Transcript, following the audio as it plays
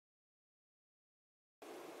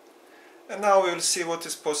And now we will see what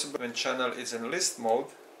is possible when channel is in list mode.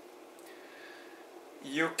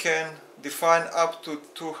 You can define up to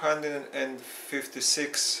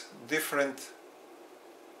 256 different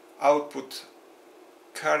output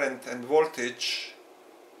current and voltage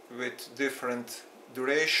with different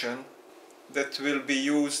duration that will be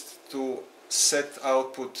used to set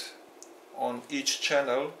output on each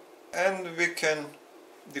channel, and we can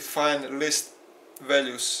define list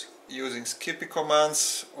values using skippy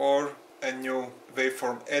commands or a new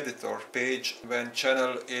waveform editor page when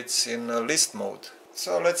channel is in list mode.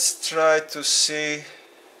 So let's try to see.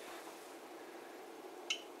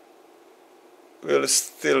 We're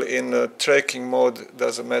still in tracking mode,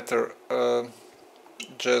 doesn't matter,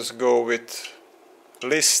 just go with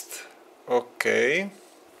list. Okay,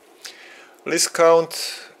 list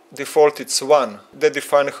count default it's 1. They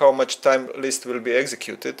define how much time list will be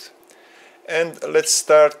executed. And let's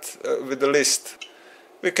start with the list.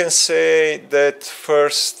 We can say that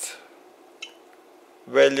first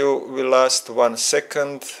value will last 1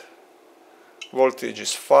 second, voltage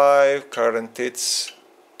is 5, current is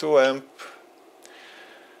 2 amp.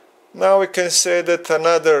 Now we can say that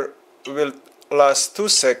another will last 2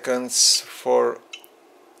 seconds for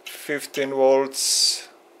 15 volts,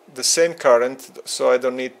 the same current, so I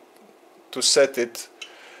don't need to set it.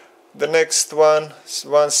 The next one is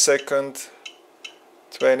 1 second,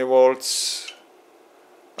 20 volts,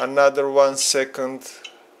 another 1 second,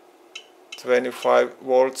 25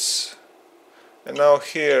 volts. And now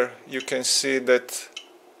here you can see that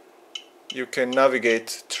you can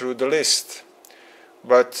navigate through the list.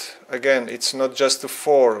 But again, it's not just to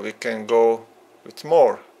 4, we can go with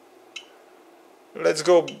more. Let's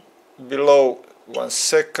go below 1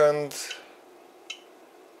 second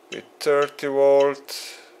with 30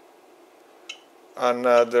 volt,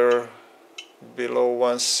 another below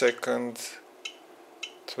 1 second,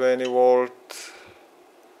 20 volt,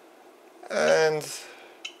 and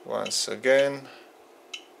once again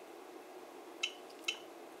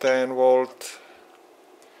 10 volt,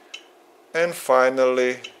 and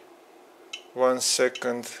finally 1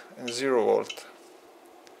 second and 0 volt.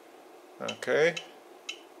 Okay,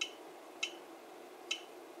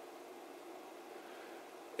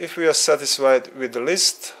 if we are satisfied with the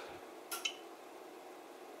list,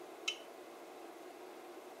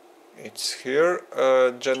 it's here.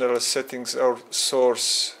 General settings, our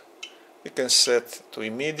source we can set to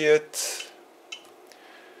immediate,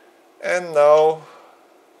 and now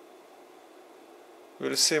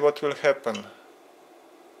we'll see what will happen.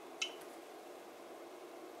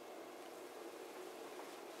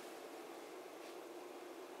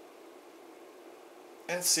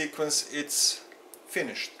 And sequence it's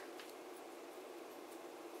finished.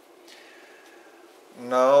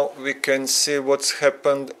 Now we can see what's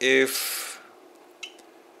happened if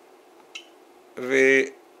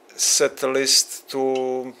we set the list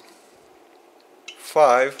to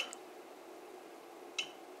 5.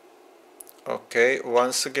 Okay,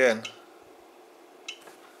 once again.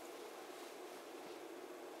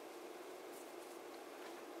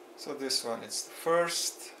 So this one is the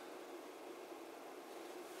first.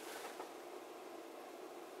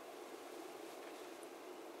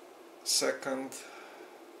 Second.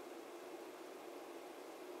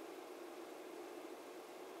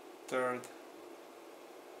 Third.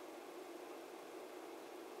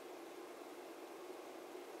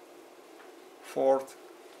 Fourth.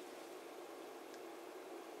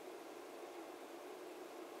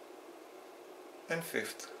 And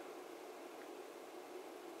fifth.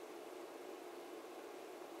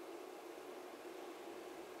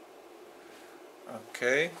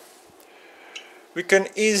 Okay. We can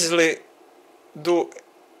easily do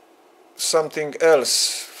something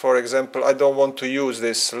else. For example, I don't want to use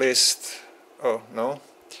this list. Oh no.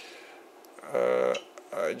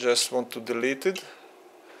 I just want to delete it.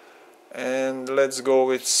 And let's go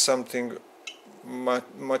with something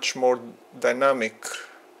much more dynamic.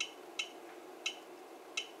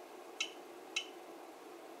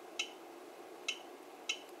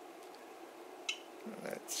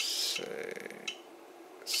 Let's say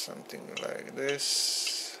something like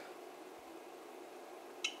this.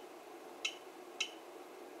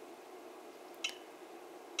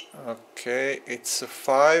 Okay, it's a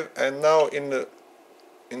 5, and now in the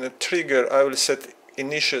trigger I will set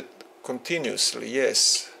initiate continuously,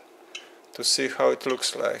 yes, to see how it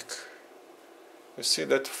looks like. You see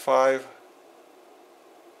that 5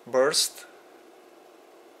 burst,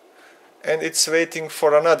 and it's waiting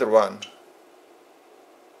for another one.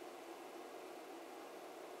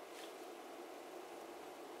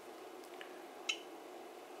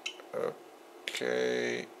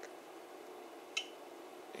 Okay,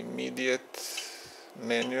 immediate,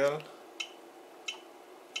 manual.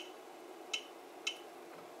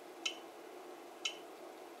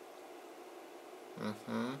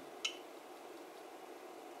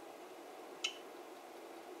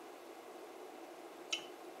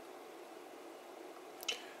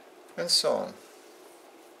 And so on.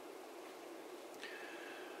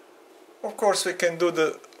 Of course, we can do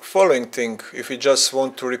the following thing if we just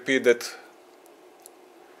want to repeat it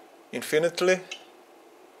infinitely,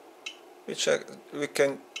 which we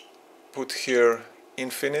can put here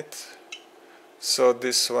infinite, so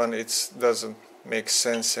this one it doesn't make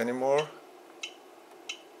sense anymore.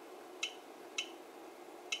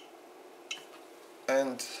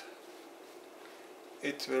 And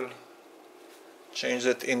it will change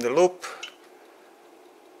that in the loop.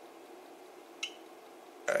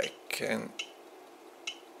 I can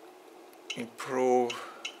improve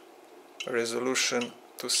resolution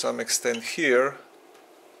to some extent here,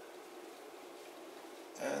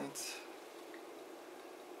 and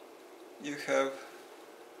you have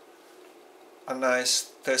a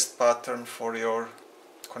nice test pattern for your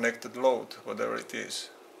connected load, whatever it is.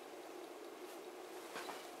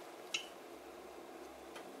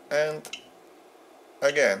 And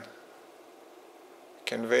again,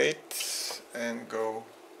 can wait and go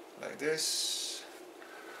like this,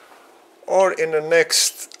 or in the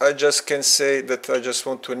next I just can say that I just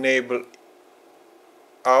want to enable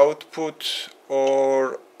output,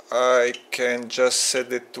 or I can just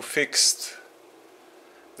set it to fixed.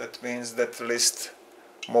 That means that list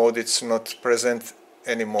mode it's not present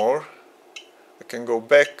anymore. I can go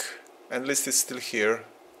back and list is still here.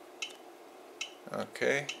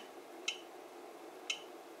 Okay,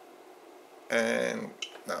 and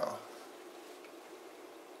now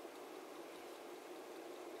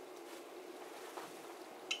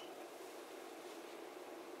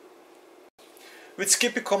with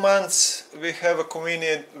Skippy commands we have a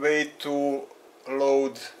convenient way to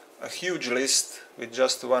load a huge list with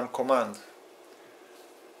just one command.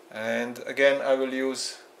 And again, I will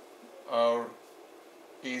use our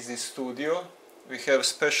Easy Studio. We have a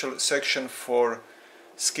special section for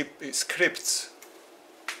Skippy scripts.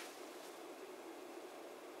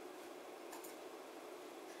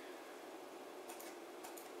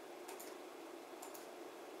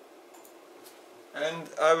 And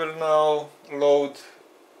I will now load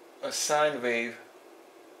a sine wave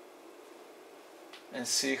and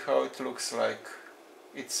see how it looks like.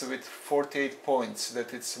 It's with 48 points,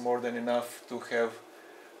 that it's more than enough to have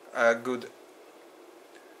a good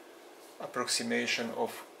approximation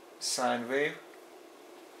of sine wave.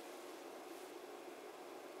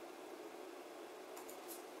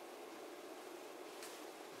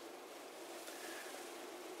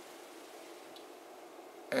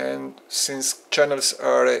 And since channels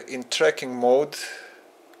are in tracking mode,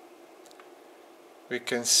 we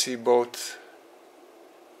can see both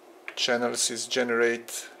channels is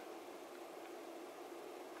generate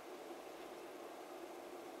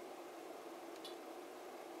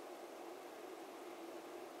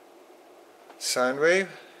sine wave.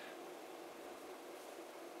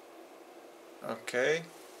 Okay,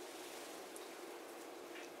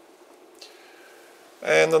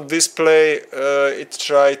 and on display it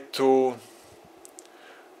tried to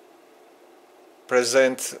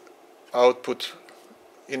present output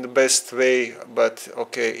in the best way, but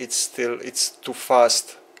okay, it's too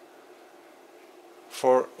fast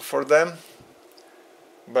for them.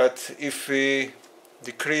 But if we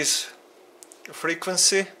decrease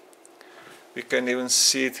frequency, we can even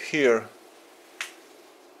see it here.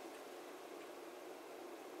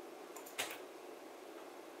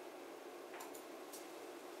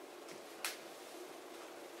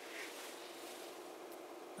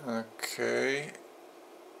 Okay,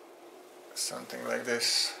 something like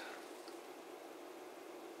this.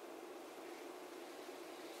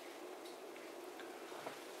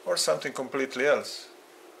 Or something completely else.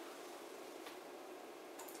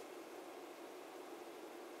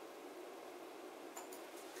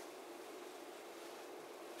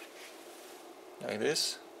 Like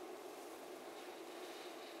this.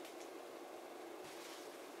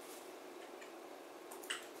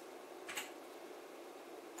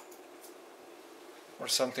 Or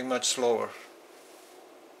something much slower.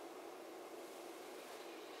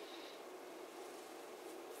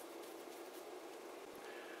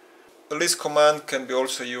 The list command can be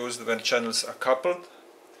also used when channels are coupled.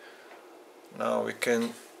 Now we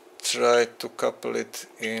can try to couple it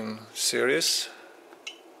in series.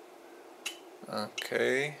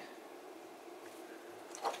 Okay.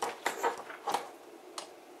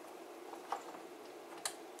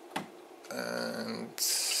 And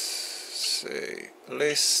say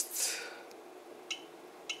list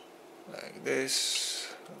like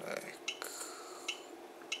this, like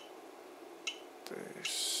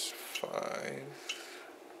this, 5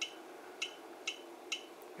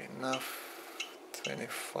 enough,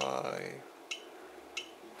 25,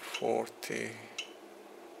 40,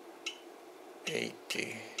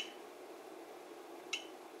 80.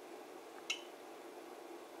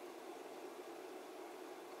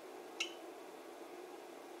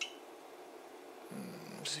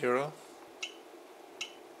 0.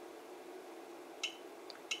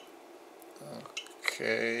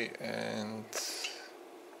 Okay, and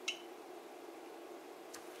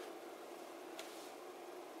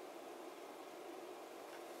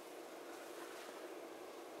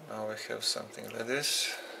now we have something like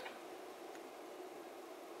this.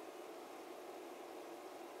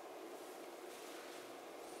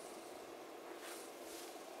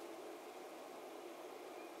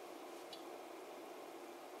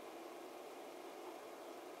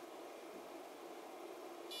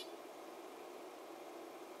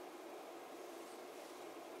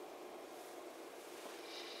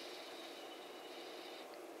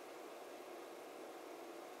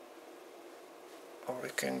 Or we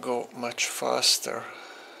can go much faster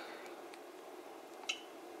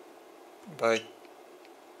by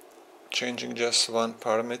changing just one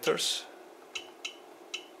parameters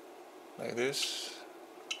like this,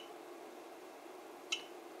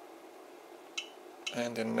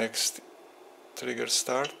 and the next trigger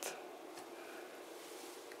start.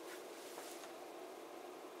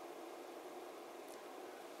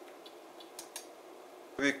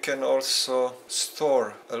 We can also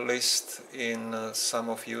store a list in some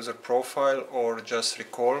of user profile or just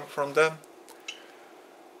recall from them.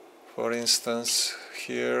 For instance,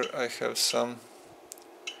 here I have some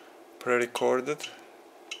pre-recorded.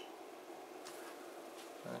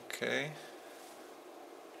 Okay.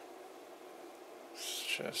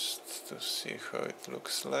 Just to see how it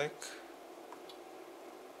looks like.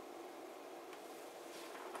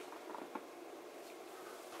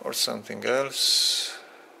 Or something else.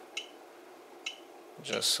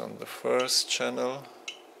 Just on the first channel,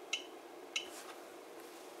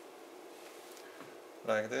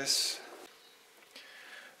 like this.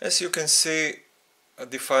 As you can see,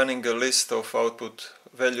 defining a list of output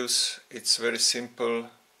values, it's very simple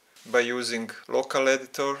by using local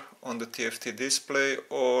editor on the TFT display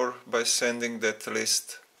or by sending that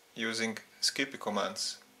list using Skippy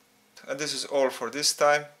commands. And this is all for this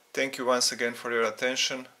time. Thank you once again for your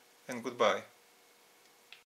attention, and goodbye.